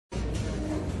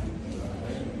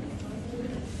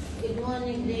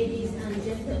morning, ladies and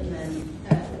gentlemen.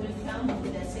 Welcome to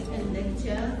the second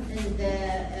lecture in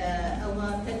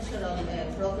our cultural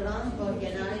program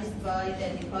organized by the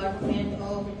Department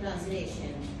of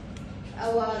Translation.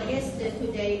 Our guest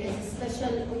today is a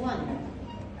special one.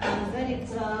 I'm very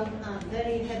proud and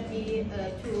very happy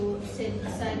to sit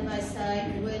side by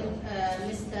side with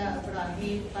Mr.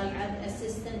 Ibrahim Tal'at,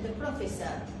 Assistant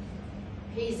Professor.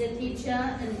 He is a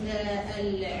teacher in the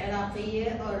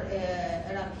Iraqiyya or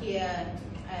Iraqiyya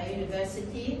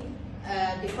University,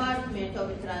 Department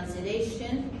of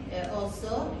Translation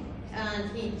also, and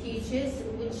he teaches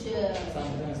which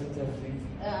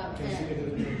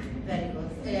very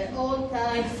good. All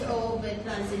types of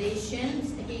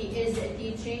translations. He is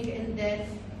teaching in the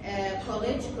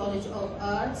College of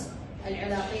Arts,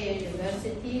 Al-Iraqiyya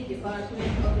University,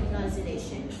 Department of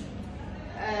Translation.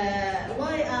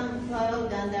 Why I'm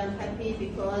proud and I'm happy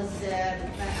because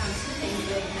I'm sitting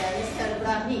with Mr.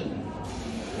 Ibrahim.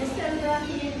 Mr.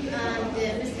 Ibrahim and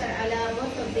Mr. Ala,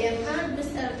 both of them, and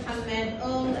Mr. Muhammad,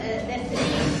 all the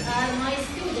three are my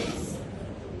students.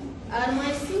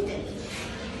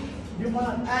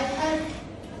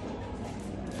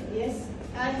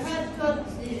 I had taught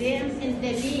them in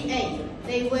the BA.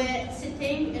 They were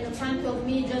sitting in front of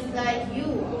me just like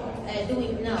you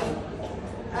doing now.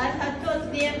 I had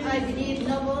taught them, I believe,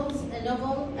 novel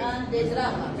and the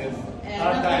drama.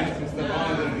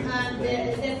 And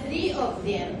the three of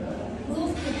them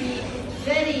proved to be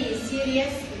very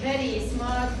serious, very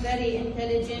smart, very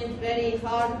intelligent, very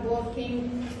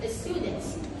hard-working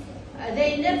students.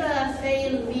 They never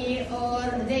fail me or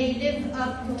they live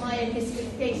up to my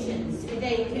expectations.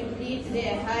 They complete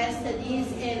their higher studies,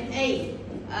 MA.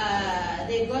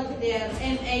 They got their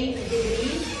MA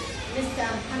degree. Mr.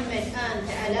 Muhammad and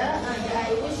Ala, and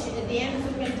I wish them to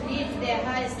complete their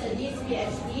higher studies,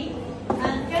 PhD.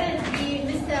 And currently,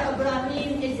 Mr. Ibrahim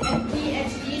is a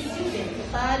PhD student,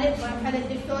 طالب مرحلة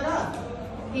الدكتوراه.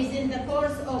 He's in the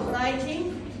course of writing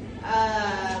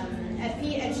a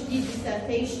PhD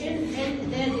dissertation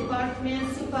in the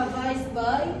department supervised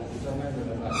by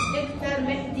Dr.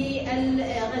 Mehdi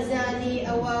Al-Ghazali,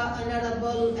 our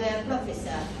Honorable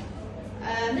Professor.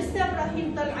 Mr.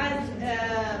 Ibrahim Tal'at,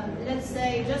 let's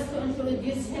say, just to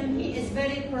introduce him, he is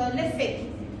very prolific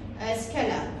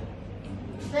scholar,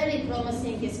 very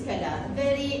promising scholar,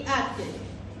 very active,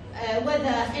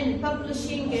 whether in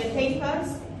publishing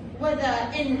papers,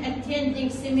 whether in attending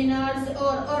seminars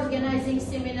or organizing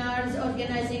seminars,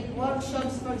 organizing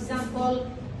workshops, for example,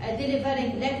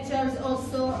 delivering lectures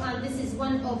also, and this is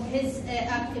one of his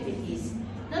activities.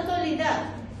 Not only that,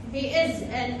 he is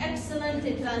an excellent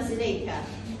translator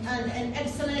and an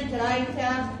excellent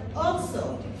writer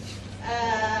also.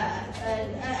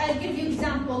 I'll give you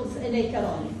examples later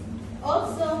on.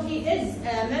 Also, he is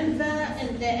a member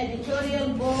in the editorial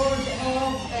board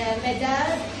of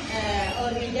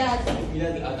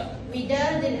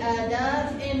مداد الآداب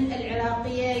in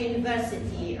العراقية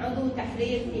University. عضو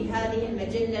تحرير في هذه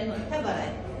المجلة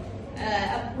المعتبرة.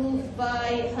 Approved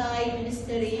by High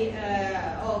Ministry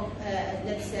of,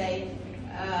 let's say,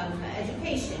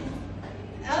 Education.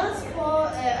 As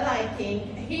for writing,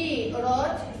 he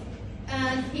wrote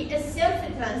and he is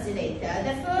self-translator.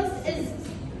 The first is,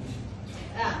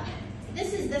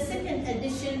 this is the second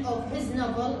edition of his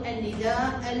novel,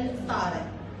 Al-Nida Al-Tariq.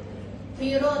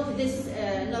 He wrote this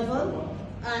novel,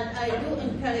 and I do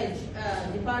encourage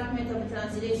Department of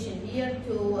Translation here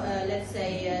to, let's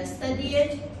say, study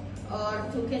it, or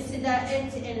to consider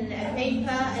it in a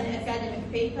paper, an academic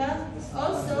paper.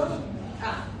 Also,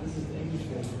 this is the English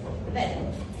version.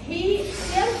 Well, he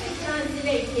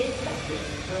self-translated.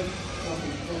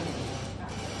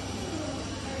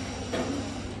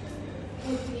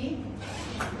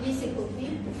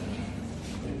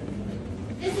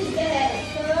 This is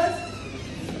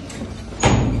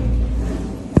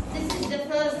the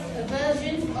first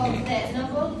version of the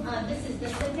novel, and this is the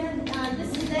second, and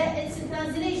this is its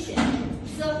translation.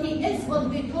 So he is what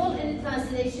we call in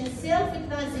translation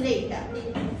self-translator.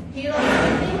 He wrote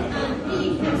everything and he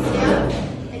himself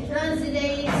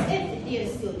translates it, dear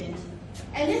student.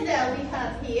 Another we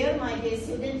have here, my dear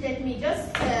student, let me just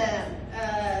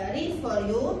read for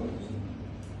you.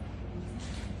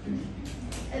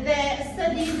 The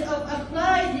studies of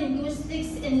applied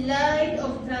linguistics in light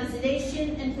of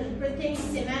translation, interpreting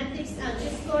semantics and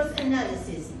discourse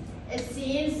analysis. It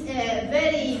seems a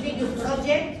very big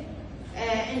project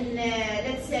in,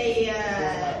 let's say,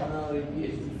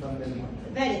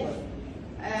 very good.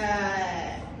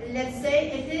 Let's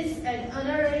say it is an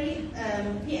honorary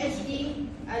PhD,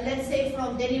 let's say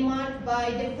from Denmark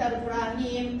by Dr.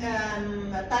 Ibrahim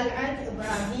Tal'at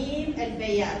Ibrahim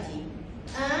Al-Bayati.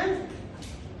 And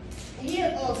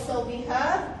here also we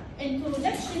have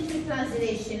introduction to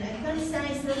translation, a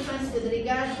concise reference with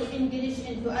regard to English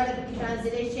into Arabic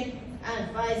translation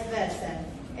and vice versa.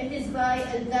 It is by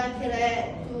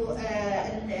Al-Dhakira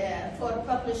for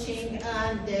publishing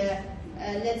and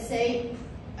let's say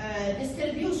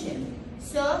distribution.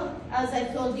 So, as I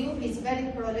told you, he's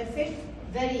very prolific,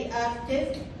 very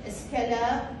active, a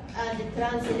scholar and a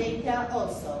translator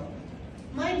also.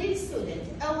 My dear student,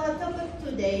 our topic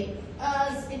today,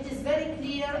 as it is very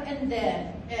clear in the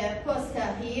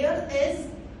poster here, is,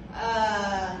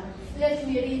 let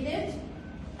me read it,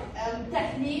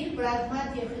 تحليل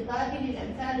براغماتي خطابي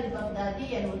للامثال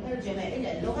البغدادية المترجمة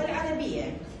إلى اللغة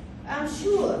العربية. I'm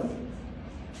sure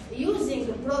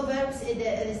using proverbs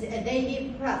is a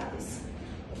daily practice.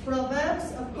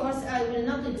 Proverbs, of course, I will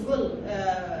not dwell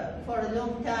for a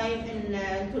long time in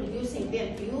introducing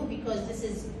them to you, because this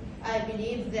is, I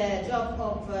believe, the job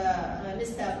of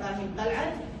Mr. Ibrahim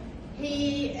Qal'at.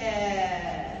 He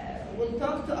will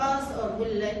talk to us or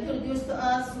will introduce to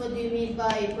us what do you mean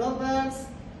by proverbs,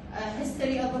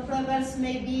 history of a proverbs,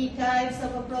 maybe types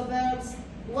of a proverbs,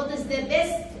 what is the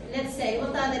best, let's say,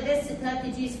 what are the best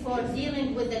strategies for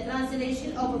dealing with the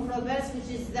translation of a proverbs, which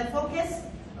is the focus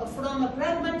from a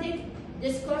pragmatic,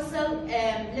 discoursal,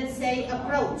 let's say,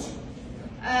 approach.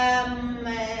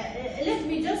 Let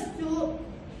me just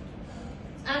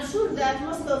I'm sure that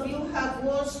most of you have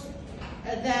watched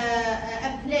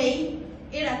a play,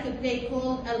 Iraqi play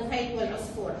called Al-Khayt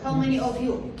wal-Usfur. How many of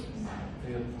you?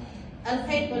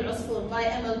 Al-Khayt wal-Usfur by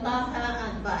Amal Taha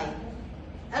and by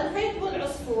Al-Khayt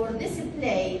wal-Usfur. This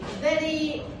play,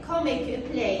 very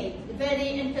comic play, very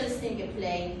interesting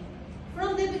play.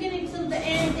 From the beginning till the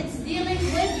end, it's dealing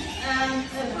with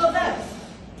proverbs.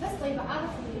 بس طيب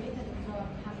عارف اللي انت دكتور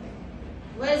محمد.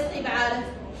 Where's طيب عارف?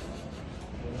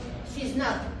 She's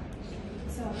not.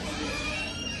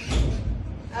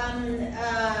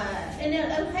 In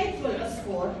Al-Khayt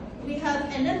wal-Usfur, we have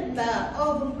a number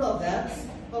of proverbs,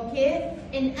 okay,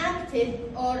 in active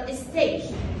or stage.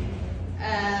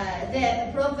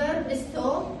 The proverb is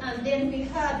told, and then we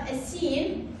have a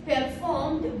scene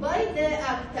performed by the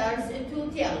actors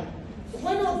to tell.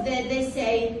 One of they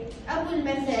say, أبو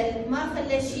المثل ما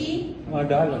خلى شيء ما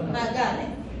قاله.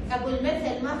 أبو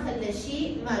المثل ما خلى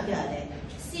شيء ما قاله.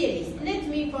 Series. Let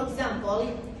me, for example,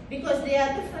 because they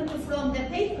are different from the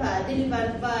paper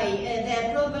delivered by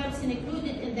the proverbs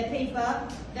included in the paper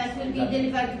that will be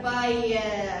delivered by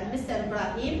Mr.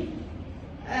 Ibrahim.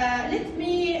 Let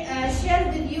me share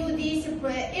with you these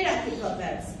Iraqi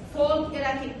proverbs, folk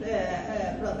Iraqi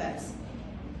proverbs.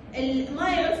 ما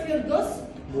يعرف يرقص؟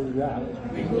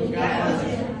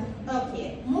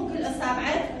 اوكي. مو كل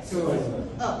اصابعك؟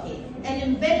 اوكي.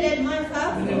 المبلل ما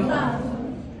يخاف؟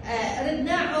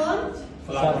 ردنا عون؟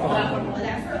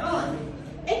 ولا فرعون.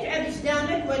 اتعب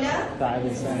جدامك ولا؟ تعب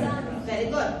لسانك. Very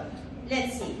good.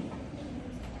 Let's see.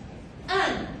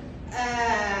 الآن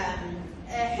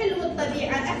حلو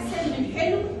الطبيعة أحسن من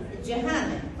حلو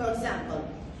الجهامة. For example.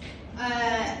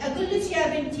 أقول لك يا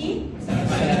بنتي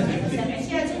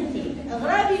سمعك يا بنتي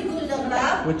غراب يقول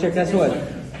لغراب وجهك أسود.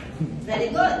 Very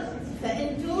good.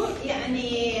 فأنتوا يعني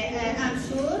I'm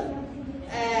sure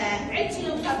عدتي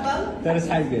المخبل درس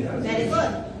حقي. Very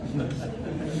good.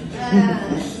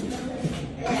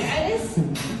 عرس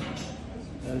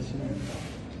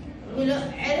يقولوا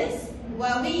عرس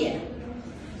واوية.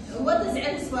 What is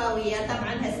عرس واوية؟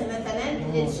 طبعا هسه مثلا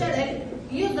للشرف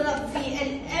يضرب في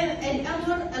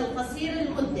الأمر القصير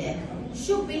المدة.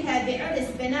 شبه بعرس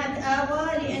بنات آوى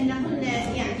لأنهن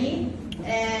يعني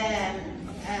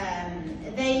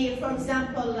they, for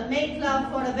example, make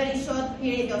love for a very short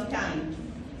period of time.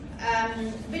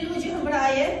 بالوجه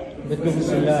مراية.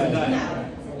 Now,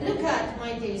 look at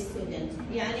my dear student.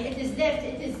 يعني it is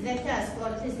the task or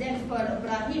it is left for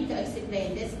Ibrahim to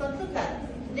explain this. But look at,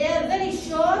 they are very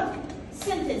short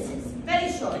sentences,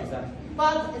 very short.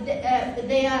 But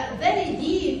they are very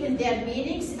deep in their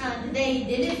meanings and they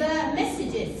deliver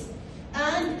messages.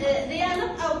 And they are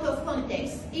not out of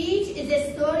context. Each is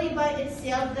a story by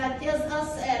itself that tells us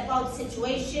about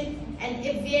situation and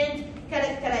event,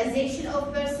 characterization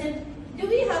of person. Do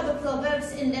we have a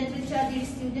proverbs in literature, dear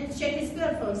students?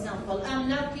 Shakespeare, for example. I'm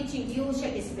now teaching you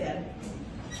Shakespeare.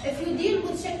 If you deal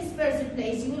with Shakespeare's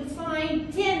plays, you will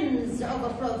find tens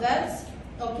of proverbs.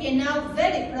 Okay, now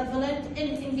very prevalent in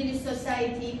English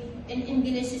society, in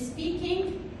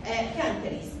English-speaking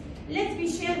countries. Let me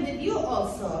share with you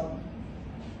also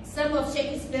some of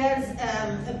Shakespeare's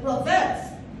proverbs.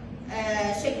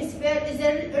 Shakespeare is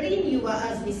a renewer,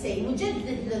 as we say,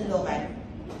 مجدد للغة.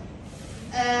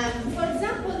 For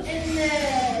example, in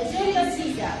Julius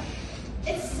Caesar,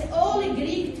 it's all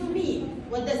Greek to me.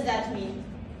 What does that mean?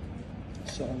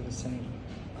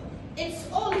 It's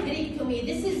all Greek to me.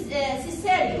 This is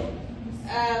Cicerio.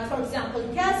 For example,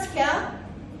 Casca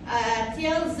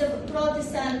tells the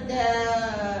Protestant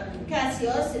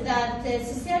Cassius that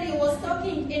Cicerio was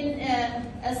talking in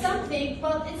something,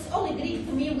 but it's all Greek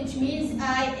to me, which means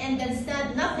I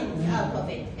understand nothing out of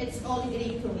it. It's all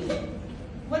Greek to me.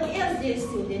 What else, dear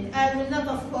student? I will not,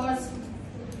 of course,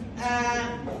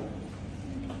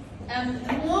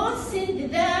 more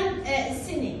sin than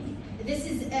sinning. This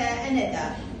is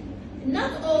another.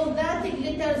 Not all that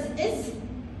glitters is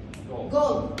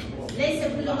gold. ليس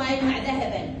كل ما يلمع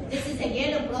ذهبا. This is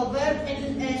again a proverb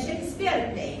in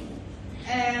Shakespeare play.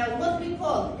 What we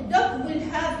call dog will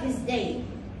have his day.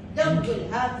 Dog will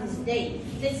have his day.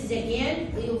 This is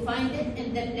again, you find it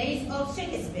in the plays of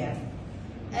Shakespeare.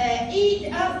 Eat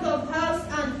out of house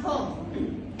and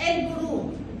home. El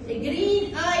Guru, the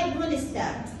green-eyed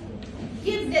minister.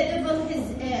 Give the devil his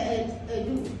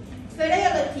due.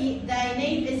 Fertility, thy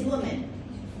name is woman.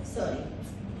 Sorry.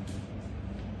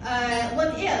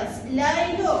 What else?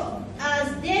 Lie low, as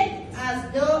dead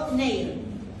as though nailed.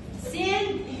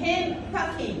 Send him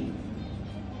packing.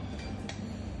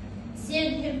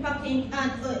 Send him packing,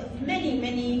 and many,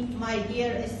 many, my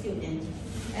dear student.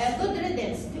 Good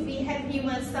riddance, to be happy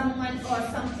when someone or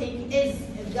something is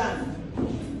done.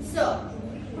 So,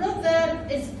 proverb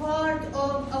is part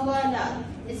of our life,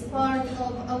 is part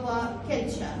of our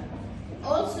culture.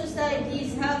 All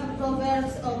societies have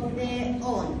proverbs of their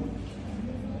own.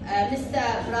 Mr.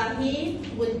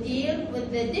 Ibrahim will deal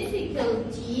with the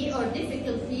difficulty or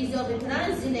difficulties of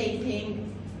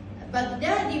translating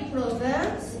Baghdadi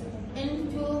Proverbs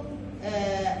into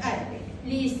Arabic.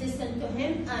 Please listen to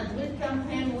him and welcome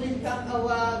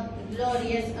our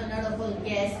glorious honorable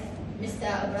guest, Mr.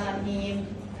 Ibrahim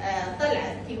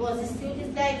Talat. He was a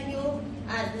student like you,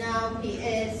 and now he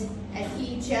is a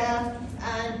teacher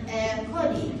and a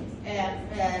colleague,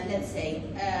 let's say,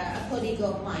 a colleague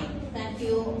of mine. Thank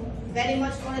you very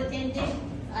much for attending.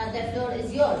 The floor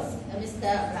is yours,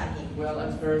 Mr. Ibrahim. Well,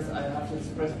 at first, I have to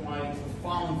express my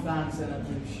profound thanks and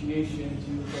appreciation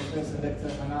to Professor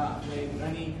Dr. Hana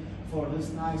Ghani for this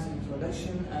nice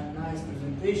introduction and nice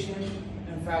presentation.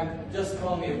 In fact, just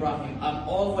call me Ibrahim. I'm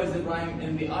always Ibrahim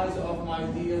in the eyes of my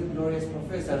dear glorious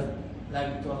professor,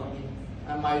 like Dr.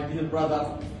 and my dear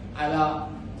brother, Ala,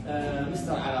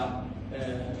 Mr. Ala.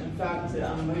 In fact,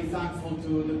 I'm very thankful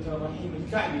to Dr. Rahim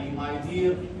Al-Ka'bi, my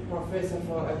dear professor,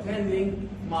 for attending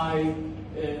my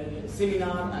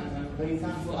seminar, and I'm very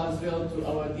thankful as well to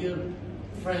our dear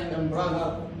friend and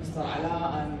brother, Mr.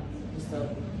 Ala and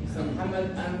Mr.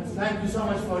 Muhammad, and thank you so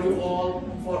much for you all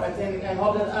for attending. I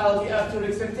hope that I'll be up to your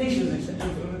expectations.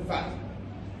 In fact,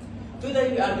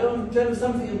 today we are going to tell you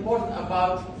something important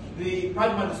about the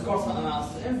Pragma-Discoursal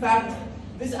analysis. In fact,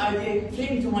 this idea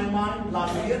came to my mind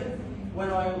last year when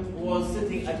I was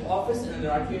sitting at office in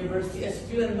Iraqi University. A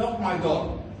student knocked my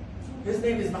door. His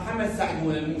name is Muhammad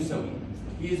Sa'dun al-Musawi.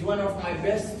 He is one of my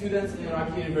best students in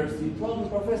Iraqi University. He told me,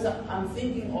 Professor, I'm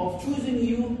thinking of choosing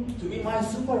you to be my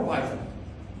supervisor.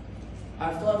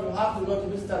 I thought you have to go to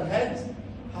Mr. Head,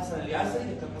 Hassan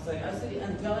al-Yasri, Dr. Hassan al-Yasri,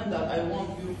 and tell him that I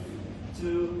want you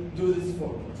to do this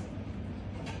for me.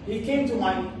 He came to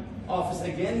my office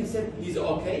again. He said he's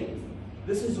okay.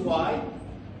 This is why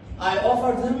I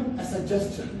offered him a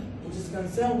suggestion, which is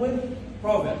concerned with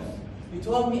Proverbs. He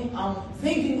told me, I'm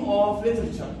thinking of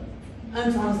literature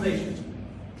and translation.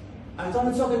 I told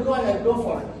him, it's okay, go ahead, go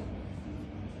for it.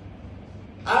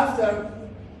 After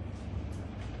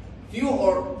few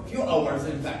hours,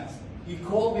 in fact, he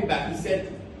called me back. He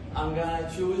said, I'm going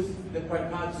to choose the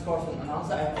Pragma-Discoursal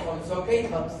analysis. I told him, it's okay,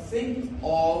 but think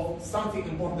of something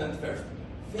important first.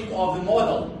 Think of the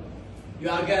model. You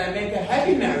are going to make a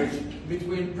happy marriage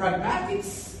between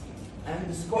pragmatics and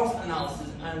discourse analysis,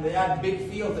 and they are big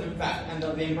fields, in fact,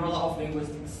 under the umbrella of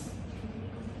linguistics.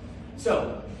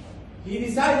 So, he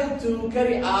decided to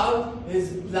carry out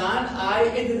his plan. I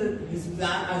edited his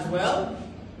plan as well.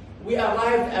 We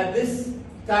arrived at this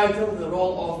title, the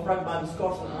role of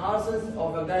Pragma-Discoursal analysis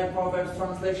of Baghdadi Proverbs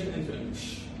translation into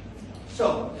English.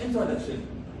 So, introduction.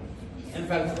 In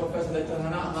fact, Professor Dr.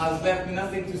 Hana has left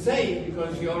nothing to say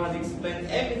because she already explained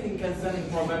everything concerning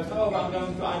Proverbs. However, I'm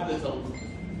going to add little.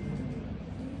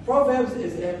 Proverbs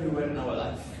is everywhere in our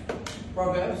life.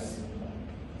 Proverbs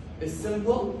is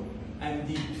simple and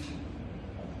deep.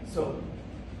 So,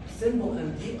 simple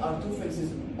and deep are two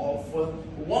faces of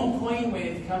one coin when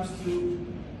it comes to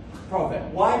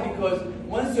Proverbs. Why? Because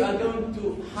once you are going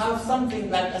to have something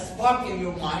like a spark in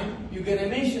your mind, you're going to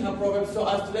mention a proverb so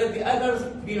as to let the others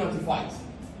be notified.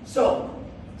 So,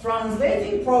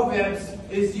 translating Proverbs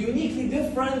is uniquely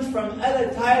different from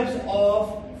other types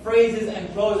of phrases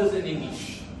and clauses in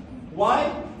English.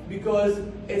 Why? Because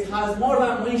it has more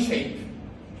than one shape,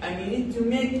 and you need to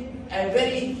make a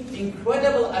very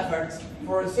incredible effort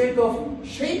for the sake of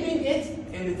shaping it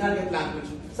in the target language.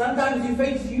 Sometimes you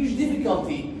face huge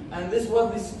difficulty, and this is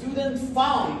what the student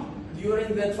found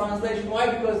during the translation.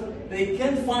 Why? Because they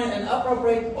can't find an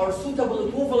appropriate or suitable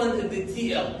equivalent in the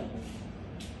TL.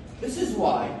 This is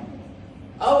why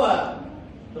our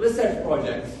research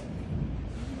project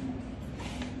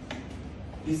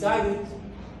decided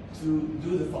to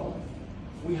do the following.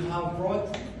 We have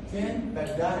brought 10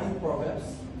 Baghdadi Proverbs,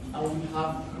 and we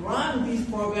have crammed these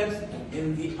proverbs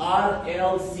in the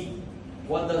RLC.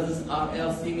 What does this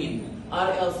RLC mean?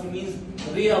 RLC means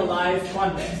real life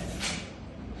context.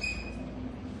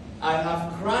 I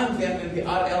have crammed them in the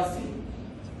RLC.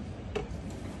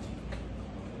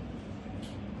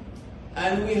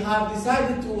 And we have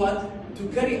decided to what? To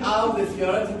carry out the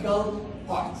theoretical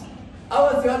part.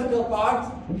 Our theoretical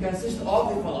part consists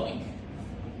of the following: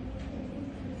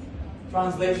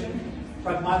 translation,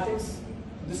 pragmatics,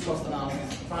 discourse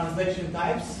analysis. Translation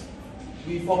types,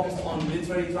 we focused on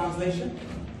literary translation.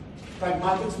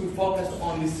 Pragmatics, we focused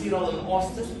on the Cyril and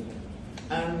Austin.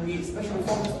 And we especially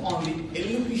focused on the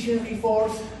illustrationary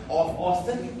force of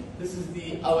Austin. This is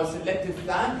our selective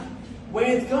plan. When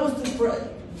it comes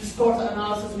to discourse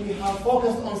analysis, we have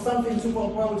focused on something super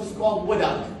important, which is called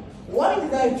WDAG. Why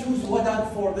did I choose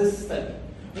WDAG for this study?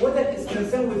 WDAG is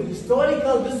concerned with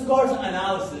historical discourse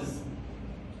analysis.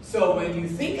 So when you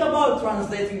think about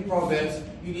translating proverbs,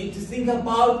 you need to think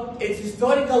about its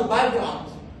historical background.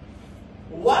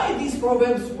 Why these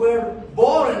proverbs were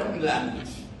born in language.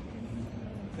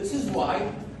 This is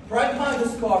why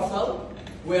Pragma-Discoursal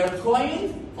were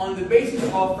coined on the basis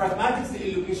of pragmatics, the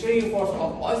illustrationary force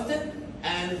of Austin,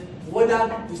 and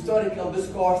WDAG, historical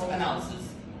discourse analysis.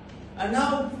 And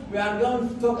now we are going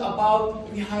to talk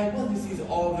about the hypotheses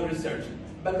of the research.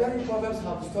 Baghdadi proverbs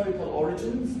have historical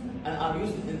origins and are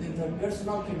used in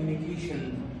interpersonal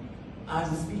communication as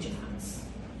speech acts.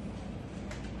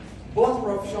 Both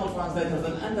professional translators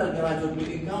and undergraduates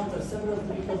will encounter several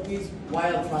difficulties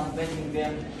while translating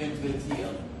them into the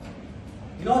TL.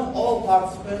 Not all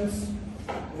participants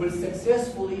will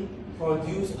successfully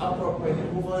produce appropriate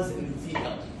equivalents in the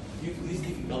TL due to these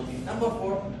difficulties. Number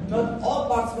 4, not all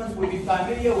participants will be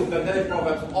familiar with Baghdadi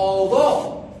proverbs,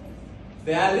 although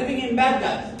they are living in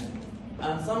Baghdad,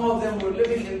 and some of them were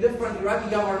living in different Iraqi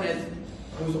governorates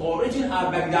whose origin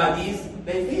are Baghdadis.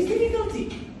 They face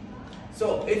difficulty.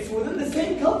 So it's within the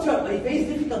same culture, they face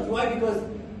difficulty. Why? Because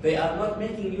they are not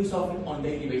making use of it on a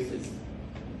daily basis.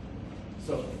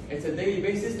 So it's a daily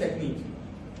basis technique.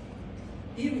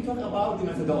 Here we talk about the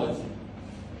methodology.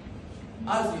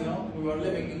 As you know, we were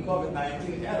living in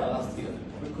COVID-19 era last year.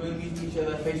 We couldn't meet each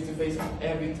other face to face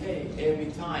every day,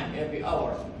 every time, every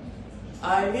hour.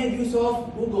 I made use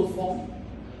of Google Form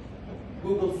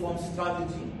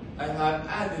strategy. I have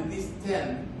added these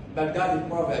 10 Baghdadi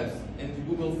proverbs into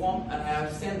Google Form, and I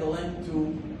have sent the link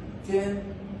to 10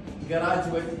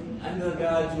 graduate,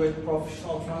 undergraduate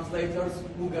professional translators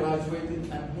who graduated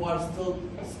and who are still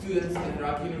students in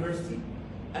Iraq University,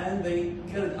 and they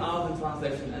carried out the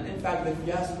translation. And in fact, the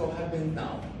fiasco happened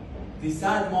now. The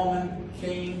sad moment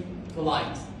came to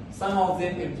light. Some of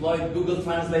them employed Google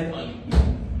Translate only.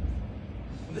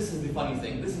 This is the funny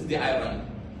thing, this is the irony.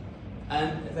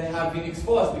 And they have been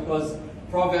exposed because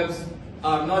proverbs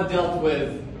are not dealt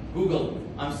with Google.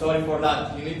 I'm sorry for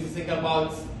that. You need to think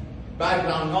about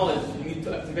background knowledge. You need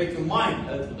to activate your mind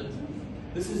a little bit.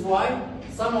 This is why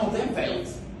some of them failed.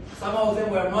 Some of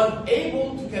them were not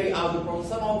able to carry out the process.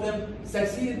 Some of them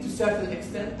succeeded to a certain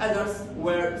extent. Others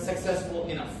were successful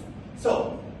enough.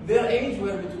 So their age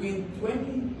were between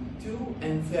 22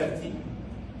 and 30,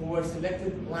 who were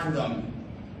selected randomly.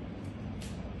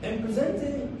 In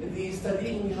presenting the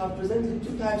study, we have presented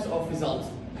 2 types of results: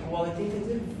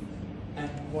 qualitative and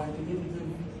quantitative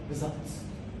results.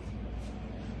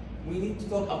 We need to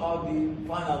talk about the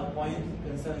final point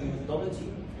concerning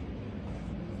methodology.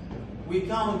 We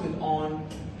counted on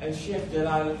Sheikh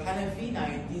Jalal al-Hanafi,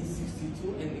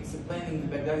 1962, in explaining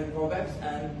the Baghdadi Proverbs,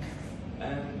 and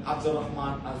Abdul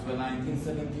Rahman as well,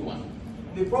 1971.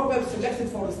 The proverbs selected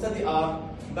for the study are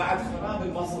بعد خراب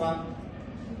البصرة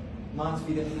ما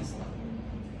تفيد الحسرة.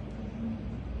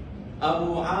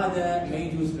 أبو عادة ما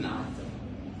يجوز من عادته.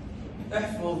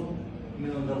 احفظ من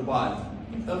الغربال.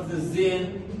 حفظ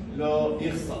الزين لو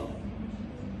يخسر.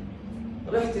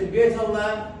 رحت البيت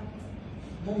الله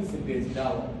مو مثل بيت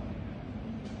داوة.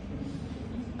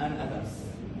 And others.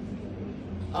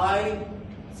 I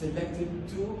selected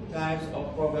 2 types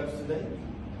of proverbs today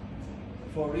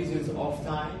for reasons of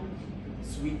time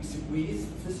squeeze.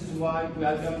 This is why we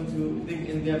are going to dig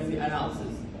in depth the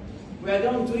analysis. We are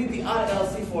going to read the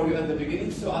RLC for you at the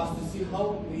beginning so as to see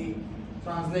how the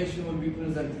translation will be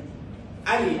presented.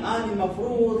 علي أنا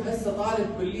المفروض هسه طالب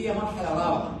كلية مرحلة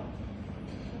رابعة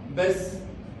بس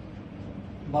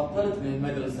بطلت من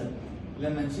المدرسة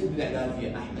لما نشد بالإعدادية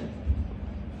أحمد.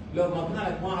 لو ما قلنا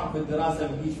لك ما أعرف الدراسة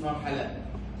بهيج مرحلة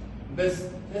بس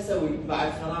تسوي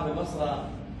بعد خراب البصرة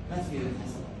ما تفيد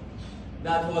الحصة.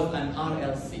 That was an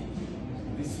RLC.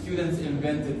 The students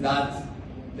invented that,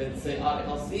 let's say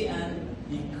RLC, and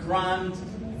he crammed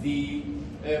the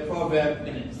proverb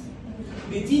in it.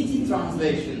 The TT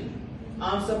translation.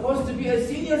 I'm supposed to be a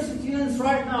senior student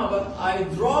right now, but I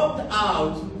dropped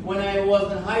out when I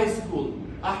was in high school.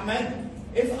 Ahmed,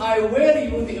 if I were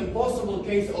you, the impossible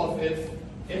case of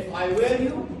if I were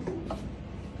you,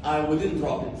 I wouldn't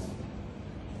drop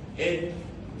it.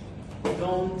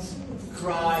 Don't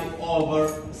cry over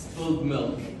spilled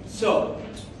milk. So,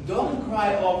 don't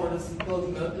cry over the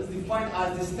spilled milk is defined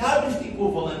as the established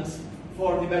equivalent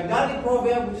for the Baghdadi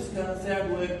proverb, which is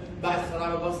concerned with بعد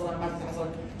خراب البصرة ما تحصل.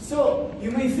 So,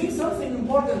 you may think something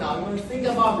important now. You may think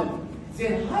about it.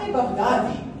 زين هاي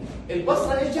بغدادي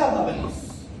البصرة ايش جابها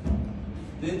بالنص؟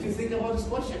 Didn't you think about this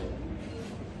question?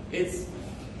 It's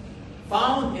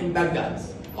found in Baghdad,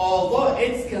 although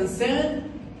it's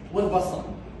concerned with Basra.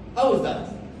 How is that?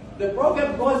 The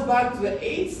proverb goes back to the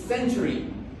 8th century.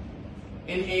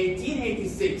 In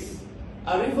 1886,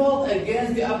 a revolt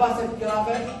against the Abbasid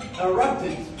Caliphate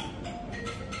erupted.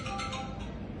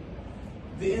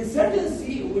 The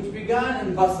insurgency, which began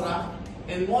in Basra,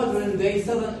 in modern-day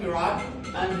southern Iraq,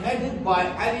 and headed by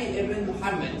Ali ibn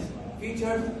Muhammad,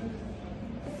 featured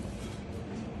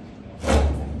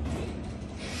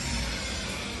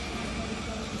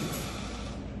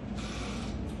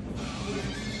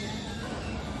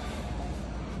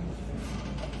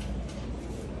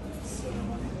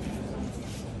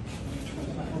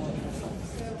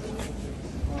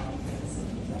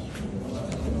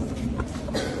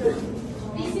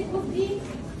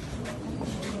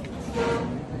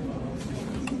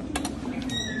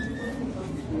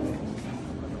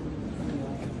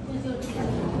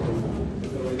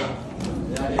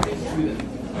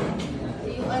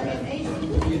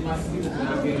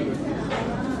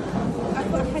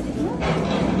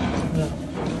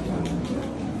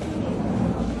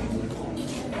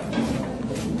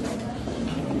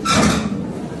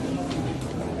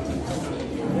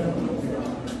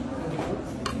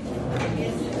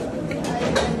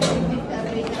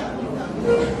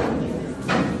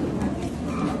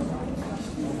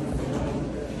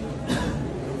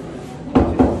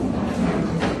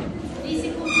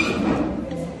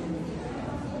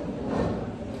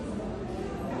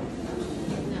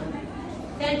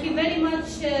Thank you very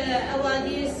much, our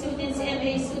dear students,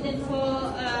 MA students,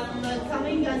 for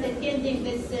coming and attending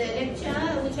this lecture,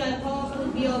 which I hope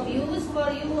will be of use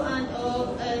for you and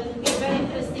will be very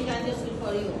interesting and useful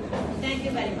for you. Thank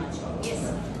you very much.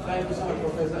 Yes. Thank you so much,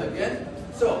 Professor, again.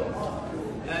 So,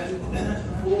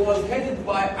 who was headed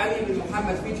by Ali bin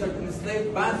Muhammad, featured in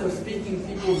enslaved Bantu-speaking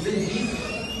people, Zinji,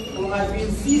 who had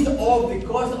been seized off the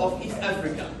coast of East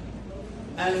Africa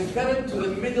and carried to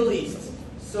the Middle East.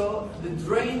 So they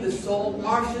drained the salt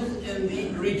marshes in the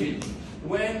region.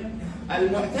 When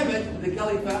Al-Mu'tamid, the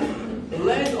Caliph,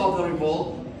 learned of the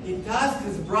revolt, he tasked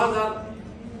his brother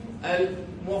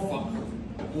Al-Muwaffaq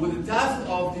with the task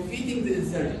of defeating the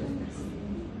insurgents.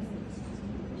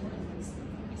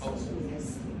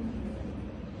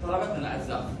 طلبتنا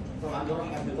الأعزاء، طبعا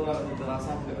نرحب بطلبة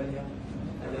الدراسات العليا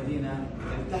الذين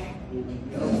التحقوا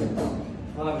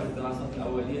طلبة الدراسات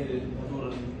الأولية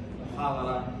لحضور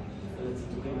المحاضرة التي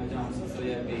تقيمها الجامعة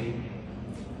المصرية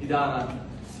بإدارة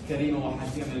كريمة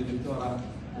وحكيمة للدكتورة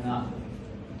هناء.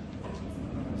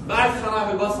 بعد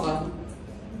خراب البصرة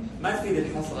ما تفيد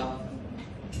الحصرة.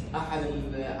 أحد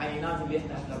العينات اللي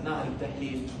احنا أخذناها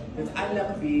للتحليل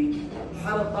تتعلق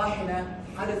بحرب طاحنة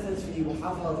حدثت في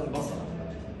محافظة البصرة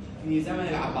في زمن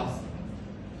العباس.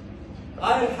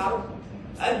 هذه الحرب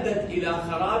أدت إلى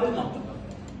خراب المنطقة.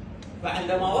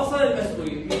 فعندما وصل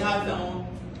المسؤولين في هذا الأمر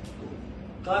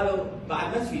قالوا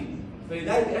بعد ما تفيد.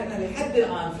 فلذلك احنا لحد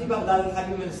الآن في بغداد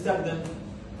الحكيم نستخدم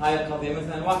هاي القضية.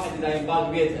 مثلا واحد إذا يباق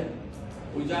بيته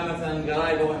وجاء مثلا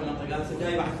قرايبه واحد منطقة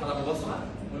جاي بعد خراب البصرة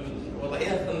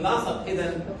وضعية الناصب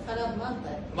إذا خراب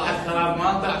منطقة بعد خراب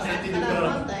منطقة أحسنتي دكتورة.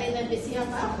 خراب منطقة إذا بسياق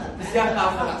آخر. بسياق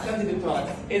آخر أحسنتي دكتورة.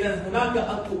 إذا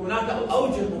هناك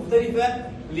أوجه مختلفة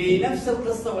لنفس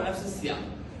القصة ونفس السياق.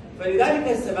 فلذلك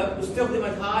السبب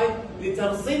استخدمت هاي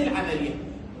لترصين العملية.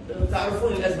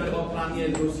 تعرفون الأزمة الأوكرانية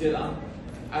الروسية الآن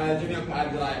على جميعكم على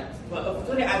القراءة.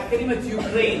 فاخترعت كلمة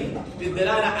يوكرين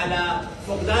للدلالة على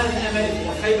فقدان الأمل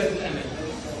وخيبة الأمل.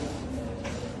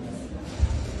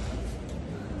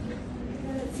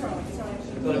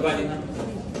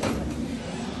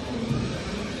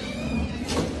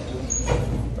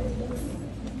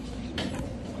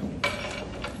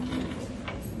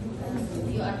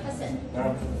 You are Hassan.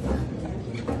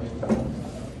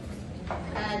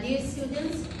 Dear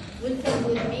students, welcome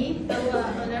with me our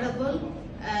Honorable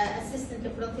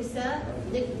Assistant Professor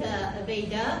Dr.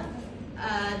 Beida.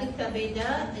 Dr. Beida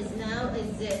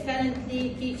is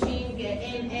currently teaching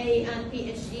MA and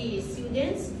PhD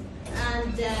students,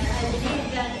 and I believe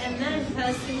that among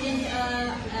her students are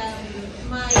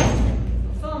my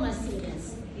former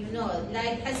students. You know,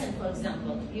 like Hassan, for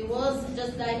example. He was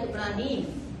just like Ibrahim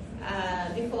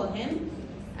before him.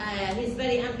 He's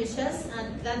very ambitious,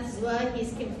 and that's why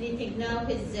he's completing now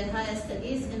his higher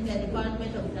studies in the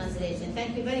Department of Translation.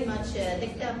 Thank you very much,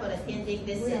 Dr. for attending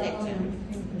this lecture.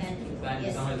 Thank you. Thank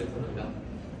you so much, Dr.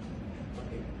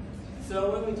 Okay.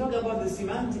 So when we talk about the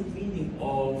semantic meaning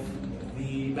of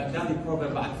the Baghdadi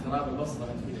proverb بعد خراب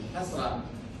البصرة في الحسرة,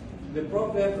 the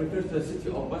proverb refers to the city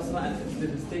of Basra and its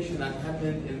devastation that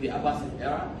happened in the Abbasid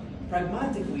era.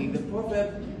 Pragmatically, the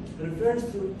proverb refers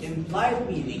to implied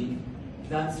meaning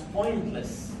that's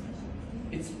pointless.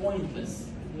 It's pointless.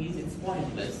 It means it's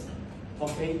pointless.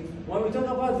 Okay? When we talk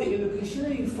about the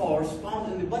illocutionary force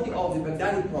found in the body of the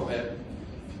Baghdadi proverb,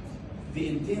 the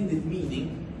intended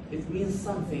meaning, it means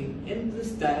something in this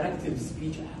directive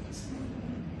speech act.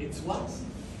 It's what?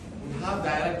 We have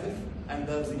directive, and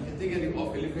there's the category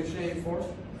of illocutionary force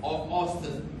of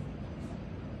Austin.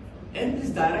 In this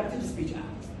directive speech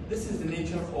act, this is the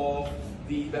nature of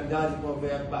the Baghdadi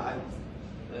proverb بعد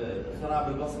خراب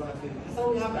البصرة في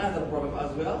الحسرة. We have another proverb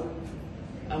as well.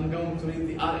 I'm going to read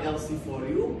the RLC for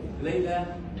you. ليلى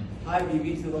هاي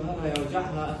بيبيتي ظهرها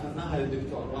يوجعها اخذناها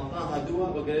للدكتور وانطاها دواء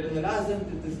وقال لها لازم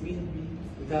تلتزمين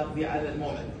وتاخذي على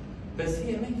الموعد. بس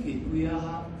هي ما يفيد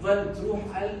وياها تظل تروح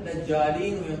على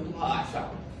الدجالين وينطوها اعشاب.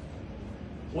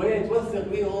 وهي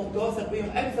توثق بهم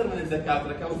اكثر من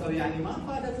الدكاتره. كوثر يعني ما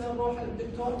فادتها نروح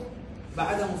للدكتور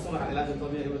بعدها مصر على العلاج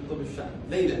الطبيعي والطب الشامل.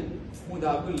 ليلى مو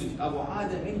دا كلش ابو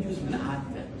عاده ما يجوز من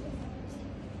عادته.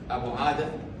 ابو عاده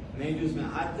ما يجوز من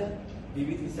عادته.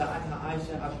 بيبيتي ساعتها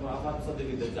عايشه على خرافات تصدق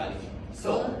الدجالين.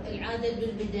 العاده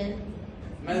بالبدن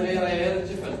ما غير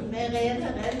الشفل. ما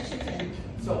غيرها غير الشفل.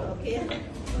 اوكي.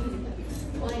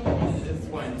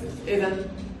 إذا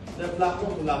تلاحظون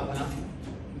طلابنا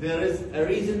there is a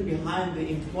reason behind the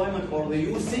employment or the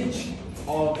usage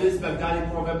of this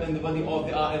Baghdadi proverb in the body of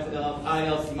the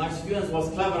ILC. My students was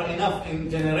clever enough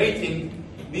in generating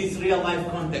these real life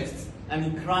contexts and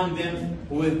he crammed them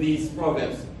with these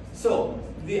proverbs. So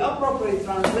the appropriate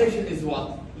translation is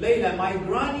what? Layla, my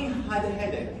granny had a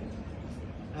headache,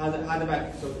 had a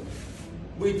back. So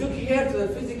we took her to the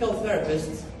physical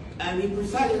therapist and he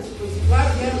prescribed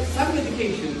her some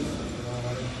medications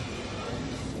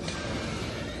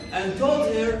and told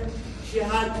her she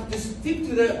had to stick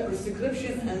to the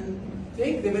prescription and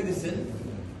take the medicine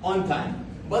on time.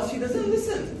 But she doesn't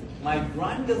listen. My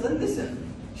granny doesn't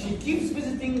listen. She keeps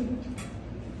visiting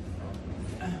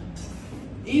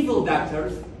evil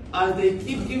doctors as they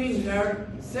keep giving her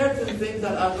certain things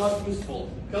that are not useful.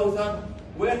 Kawthar,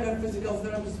 where her physical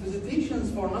therapist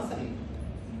visitations for nothing?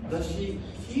 Does she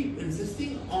keep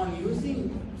insisting on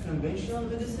using conventional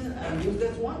medicine and use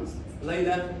that once?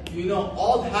 Layla, you know,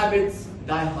 old habits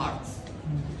die hard.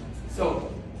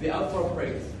 So, the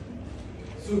appropriate,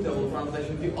 suitable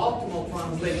translation, the optimal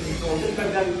translation for this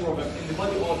Baghdadi proverb in the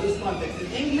body of this context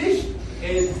in English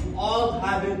is old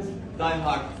habits die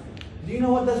hard. Do you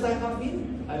know what does die hard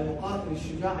mean? المقاتل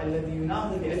الشجاع الذي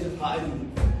يناضل لأجل قائده.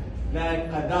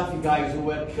 Like Gaddafi guys who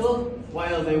were killed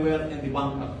while they were in the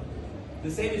bunker.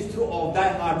 The same is true of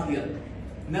die hard here.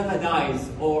 Never dies,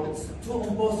 or it's too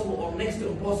impossible or next to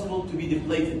impossible to be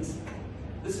depleted.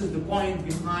 This is the point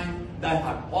behind die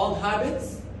hard. Old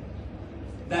habits,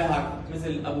 die hard.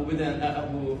 مثل أبو بدن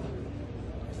أبو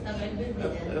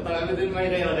طبعا بدن ما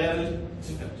غير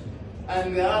الشفر.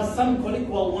 And there are some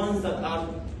colloquial ones that are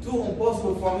too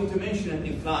impossible for me to mention it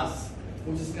in class,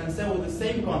 which is concerned with the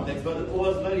same context, but it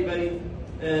was very, very,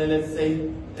 let's say,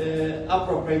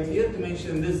 appropriate here to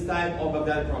mention this type of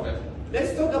Baghdadi proverb.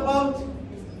 Let's talk about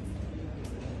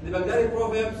the Baghdadi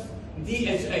Proverbs,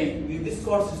 DHA, the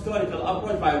Discourse Historical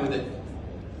Approach by Wadid.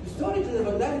 Historically, the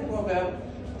Baghdadi Proverb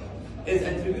is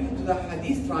attributed to the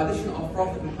Hadith tradition of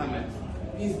Prophet Muhammad,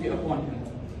 peace be upon him.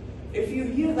 If you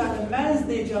hear that a man's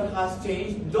nature has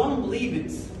changed, don't believe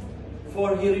it,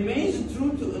 for he remains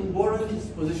true to embody his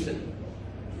position.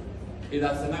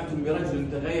 إذا سمعتم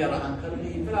برجل تغير عن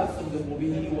خلقه فلا تصدقوا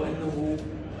به وإنه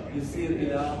يصير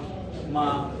إلى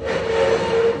ما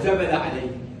جبل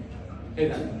عليه.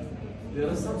 إذن there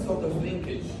is some sort of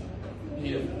linkage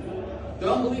here.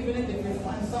 Don't believe in it if you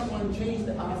find someone changed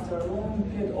after a long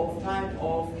period of time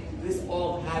of this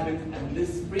old habit and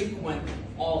this frequent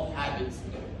old habit,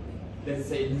 let's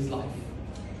say in his life.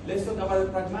 Let's talk about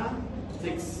the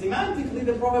pragmatics. Semantically,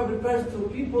 the proverb refers to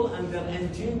people and their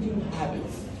unchanging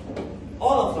habits.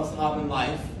 All of us have in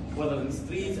life, whether in the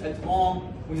streets, at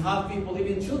home, we have people,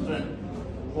 even children,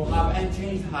 who have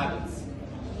unchanged habits.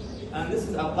 And this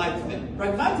is applied to them.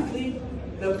 Pragmatically,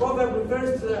 the proverb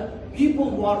refers to people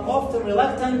who are often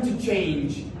reluctant to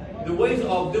change the ways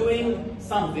of doing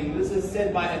something. This is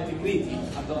said by At-Tigriti,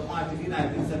 Abdurrahman At-Tigriti,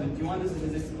 1971. This is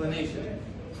his explanation.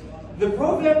 The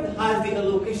proverb has the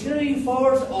allocutionary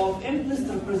force of implicit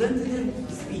representative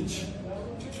speech.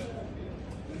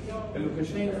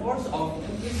 Allocutionary force of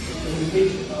implicit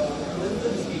representation,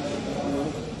 representative speech.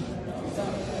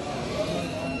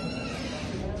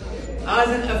 As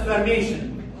an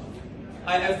affirmation,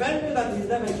 I affirm you that he's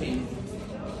never changed.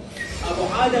 أبو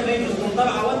عادة ما يجوز من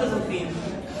طبعه. What does it mean?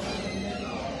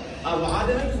 أبو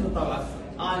عادة ما يجوز من طبعه.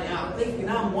 أنا أعطيك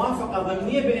هنا موافقة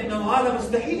ضمنية بأنه هذا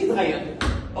مستحيل يتغير.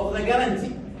 of the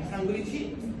guarantee. احنا نقول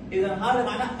شيء. إذا هذا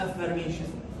معناه affirmation.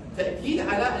 تأكيد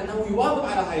على أنه يواظب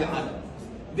على هاي العادة.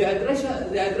 The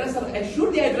addresser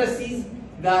assured the addressees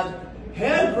that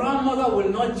her grandmother will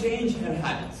not change her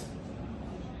habits.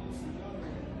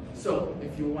 So,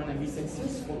 if you want to be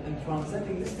successful in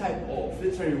translating this type of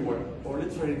literary work, or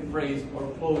literary phrase, or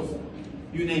prose,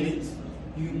 you name it,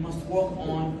 you must work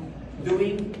on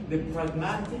doing the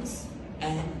pragmatics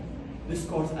and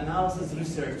discourse analysis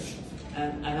research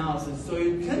and analysis. So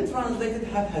you can translate it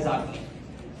haphazardly.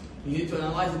 You need to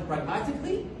analyze it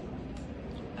pragmatically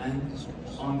and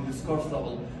on the discourse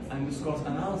level. And discourse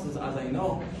analysis, as I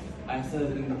know, I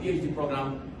studied in the PhD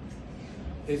program,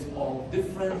 is of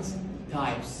different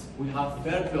types. We have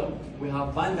Fairclough, we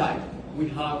have Van Dyke, we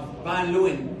have Van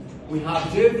Leeuwen, we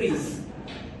have Jeffries,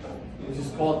 which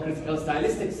is called critical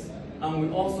stylistics, and we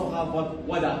also have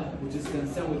Wada, which is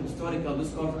concerned with historical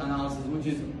discourse analysis, which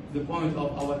is the point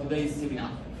of our today's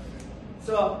seminar.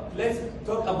 So let's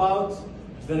talk about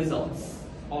the results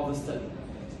of the study.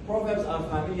 Proverbs are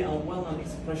familiar and well-known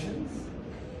expressions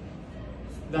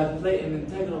that play an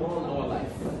integral role in our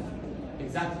life.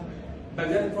 Exactly.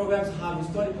 Baghdadi Proverbs have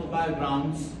historical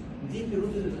backgrounds deeply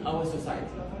rooted in our society,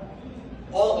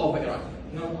 all over Iraq,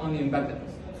 not only in Baghdad.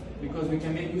 Because we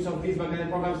can make use of these Baghdadi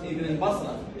Proverbs even in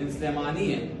Basra, in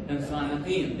Sulaymaniya, in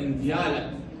Khanaqin, in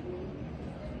Diyala.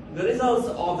 The results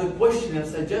of the questionnaire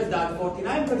suggest that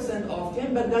 49% of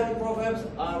 10 Baghdadi Proverbs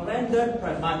are rendered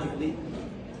pragmatically,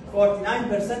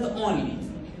 49% only,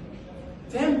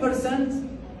 10%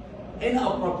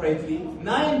 inappropriately,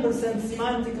 9%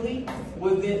 semantically,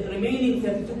 with the remaining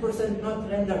 32% not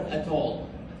rendered at all.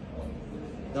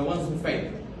 The ones who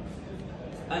failed.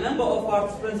 A number of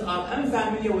participants are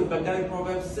unfamiliar with Baghdadi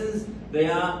Proverbs since they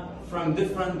are from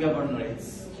different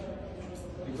governorates.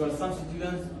 Because some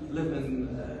students live in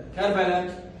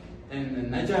Karbala,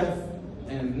 in Najaf,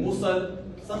 in Mosul,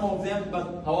 some of them,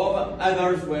 but however,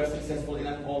 others were successful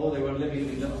enough, although they were living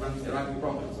in different Iraqi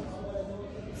provinces.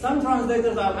 Some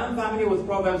translators are unfamiliar with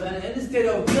proverbs, and instead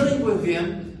of dealing with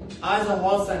them as a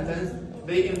whole sentence,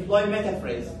 they employ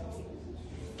metaphrase.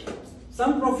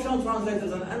 Some professional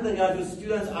translators and undergraduate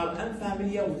students are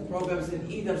unfamiliar with proverbs in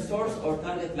either source or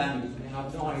target language. They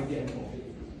have no idea at all.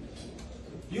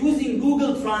 Using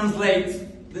Google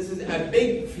Translate, this is a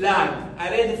big flag, a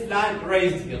red flag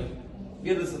raised here.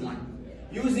 Bear this in mind.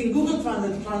 Using Google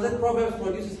Translate to translate proverbs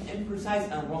produces imprecise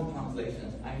and wrong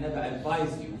translations. I never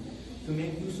advise you to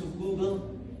make use of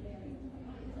Google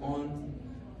on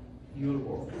your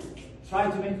work. Try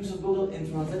to make use of Google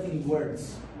in translating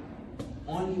words.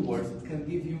 Only words. It can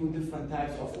give you different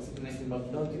types of explanation,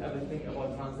 but don't you ever think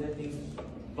about translating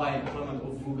by employment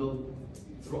of Google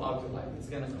throughout your life. It's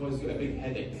going to cause you a big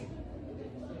headache.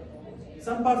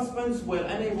 Some participants were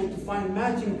unable to find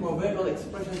matching proverbial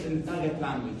expressions in the target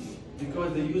language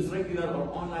because they use regular or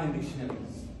online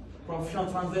dictionaries.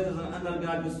 Professional translators and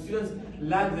undergraduate students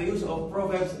lack the use of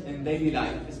proverbs in daily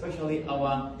life, especially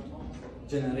our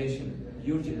generation,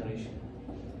 your generation.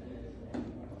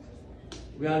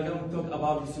 We are going to talk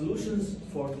about the solutions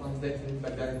for translating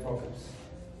Baghdadi Proverbs.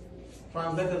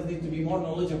 Translators need to be more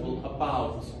knowledgeable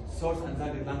about source and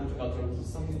target language culture, which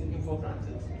is something taken for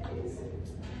granted.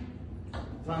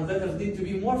 Translators need to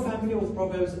be more familiar with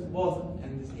proverbs both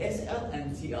in SL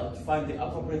and TL to find the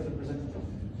appropriate representative.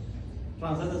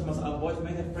 Translators must avoid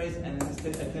metaphrase and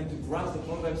instead attempt to grasp the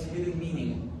proverb's hidden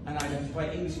meaning and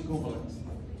identify English equivalents.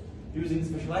 Using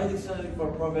specialized dictionary for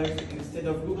proverbs instead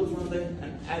of Google Translate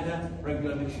and other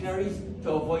regular dictionaries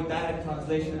to avoid direct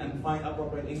translation and find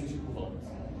appropriate English equivalents.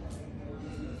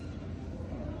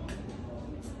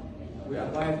 We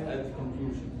arrived at the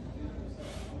conclusion.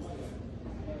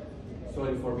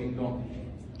 Sorry for being long.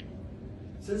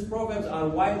 Since proverbs are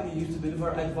widely used to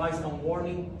deliver advice and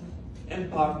warning,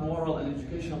 impart moral and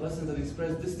educational lessons that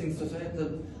express distinct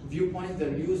societal viewpoints,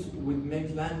 their use would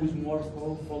make language more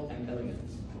powerful and elegant.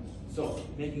 So,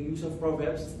 making use of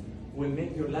proverbs will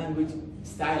make your language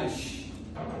stylish.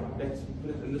 Let's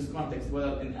put it in this context,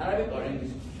 whether in Arabic or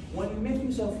English. When you make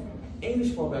use of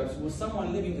English proverbs with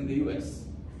someone living in the US,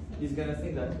 he's going to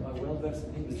think that you are well versed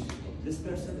in English. This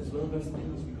person is well versed in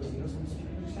English because he knows how to speak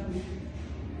English language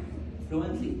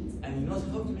fluently and he knows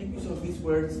how to make use of these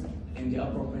words in the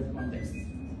appropriate context.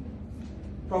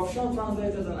 Professional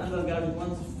translators and undergraduate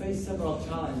ones face several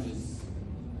challenges.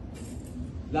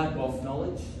 Lack of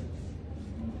knowledge,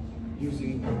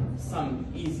 using some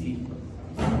easy,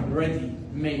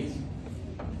 ready-made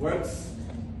works,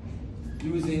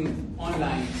 using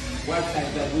online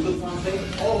websites that Google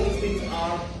Translate. All these things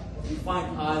are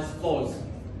defined as flaws.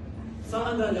 Some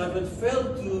undergraduates fail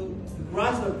to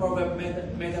grasp a proverb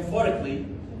metaphorically,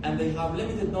 and they have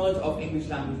limited knowledge of English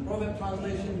language. Proverb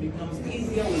translation becomes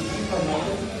easier with deeper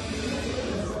knowledge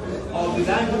of the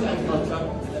language and culture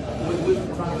with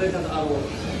which translators are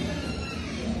working.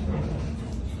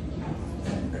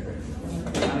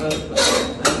 And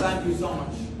thank you so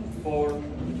much for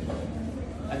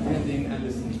attending and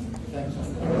listening. Thank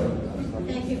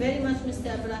you. Thank you very much,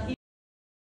 Mr. Ibrahim.